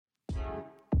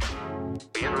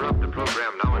We interrupt the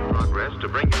program now in progress to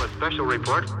bring you a special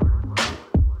report.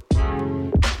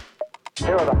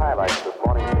 Here are the highlights this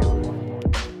morning's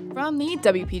news. From the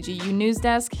WPGU News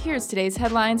Desk, here's today's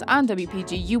headlines on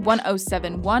WPGU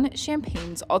 1071,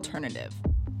 Champaign's Alternative.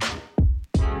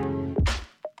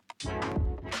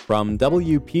 From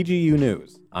WPGU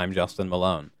News, I'm Justin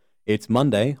Malone. It's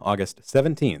Monday, August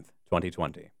 17th,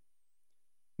 2020.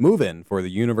 Move-in for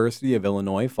the University of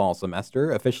Illinois fall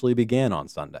semester officially began on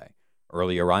Sunday.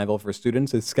 Early arrival for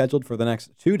students is scheduled for the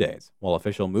next 2 days, while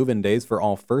official move-in days for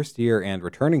all first-year and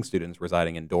returning students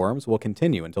residing in dorms will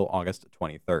continue until August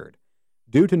 23rd.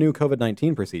 Due to new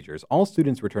COVID-19 procedures, all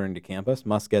students returning to campus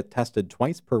must get tested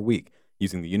twice per week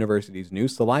using the university's new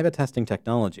saliva testing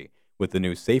technology, with the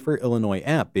new Safer Illinois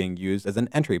app being used as an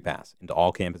entry pass into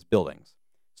all campus buildings.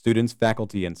 Students,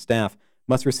 faculty, and staff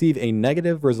must receive a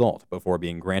negative result before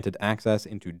being granted access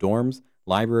into dorms,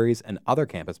 libraries, and other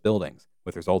campus buildings,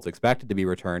 with results expected to be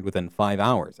returned within 5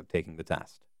 hours of taking the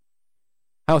test.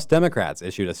 House Democrats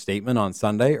issued a statement on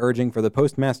Sunday urging for the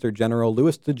Postmaster General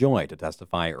Louis DeJoy to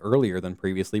testify earlier than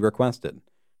previously requested.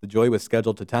 DeJoy was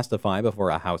scheduled to testify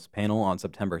before a House panel on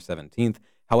September 17th.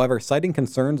 However, citing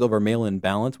concerns over mail-in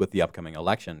ballots with the upcoming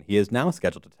election, he is now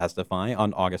scheduled to testify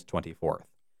on August 24th.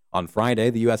 On Friday,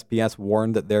 the USPS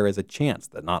warned that there is a chance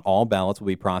that not all ballots will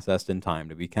be processed in time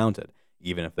to be counted,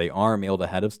 even if they are mailed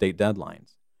ahead of state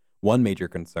deadlines. One major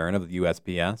concern of the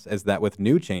USPS is that with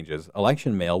new changes,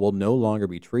 election mail will no longer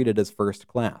be treated as first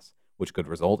class, which could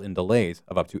result in delays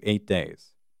of up to 8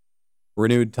 days.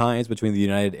 Renewed ties between the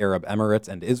United Arab Emirates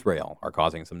and Israel are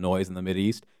causing some noise in the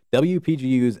Mideast.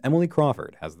 WPGU's Emily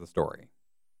Crawford has the story.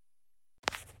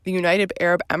 The United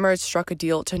Arab Emirates struck a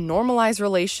deal to normalize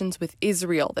relations with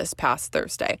Israel this past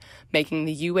Thursday, making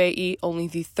the UAE only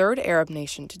the third Arab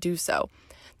nation to do so.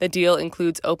 The deal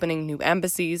includes opening new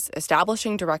embassies,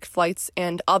 establishing direct flights,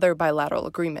 and other bilateral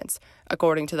agreements,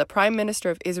 according to the Prime Minister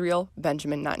of Israel,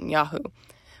 Benjamin Netanyahu.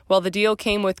 While the deal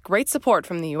came with great support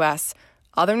from the U.S.,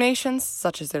 other nations,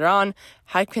 such as Iran,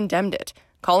 had condemned it,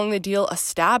 calling the deal a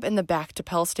stab in the back to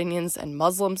Palestinians and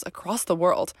Muslims across the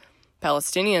world.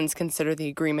 Palestinians consider the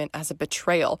agreement as a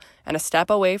betrayal and a step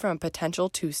away from a potential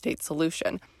two-state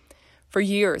solution. For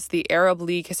years, the Arab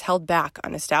League has held back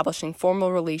on establishing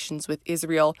formal relations with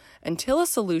Israel until a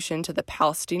solution to the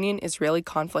Palestinian-Israeli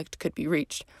conflict could be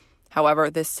reached. However,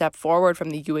 this step forward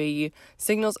from the UAE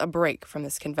signals a break from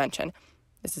this convention.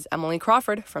 This is Emily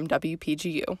Crawford from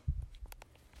WPGU.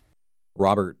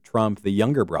 Robert Trump, the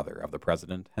younger brother of the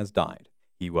president, has died.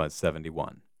 He was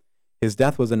 71. His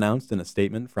death was announced in a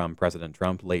statement from President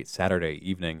Trump late Saturday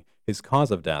evening. His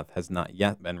cause of death has not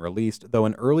yet been released, though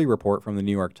an early report from the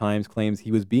New York Times claims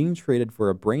he was being treated for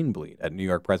a brain bleed at New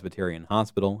York Presbyterian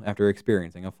Hospital after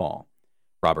experiencing a fall.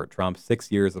 Robert Trump,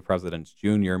 6 years the president's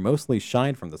junior, mostly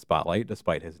shied from the spotlight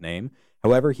despite his name.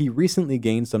 However, he recently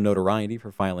gained some notoriety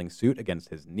for filing suit against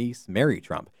his niece, Mary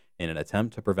Trump, in an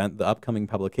attempt to prevent the upcoming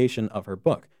publication of her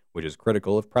book, which is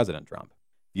critical of President Trump.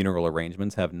 Funeral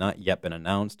arrangements have not yet been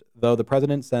announced, though the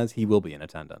president says he will be in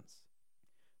attendance.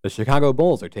 The Chicago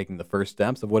Bulls are taking the first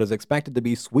steps of what is expected to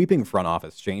be sweeping front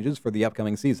office changes for the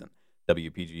upcoming season.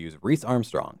 WPGU's Reese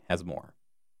Armstrong has more.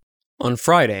 On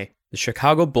Friday, the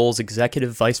Chicago Bulls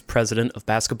Executive Vice President of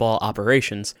Basketball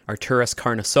Operations, Arturas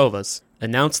Karnisovas,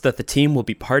 announced that the team will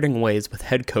be parting ways with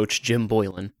head coach Jim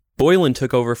Boylan. Boylan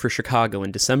took over for Chicago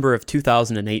in December of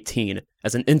 2018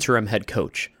 as an interim head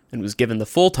coach and was given the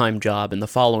full-time job in the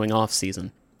following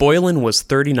offseason. Boylan was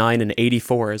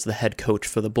 39-84 as the head coach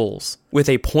for the Bulls. With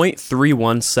a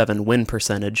 .317 win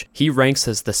percentage, he ranks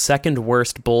as the second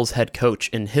worst Bulls head coach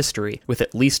in history with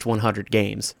at least 100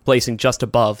 games, placing just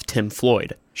above Tim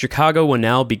Floyd. Chicago will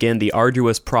now begin the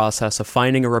arduous process of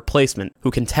finding a replacement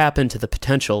who can tap into the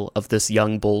potential of this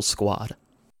young Bulls squad.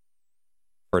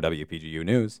 For WPGU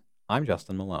News, I'm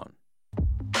Justin Malone.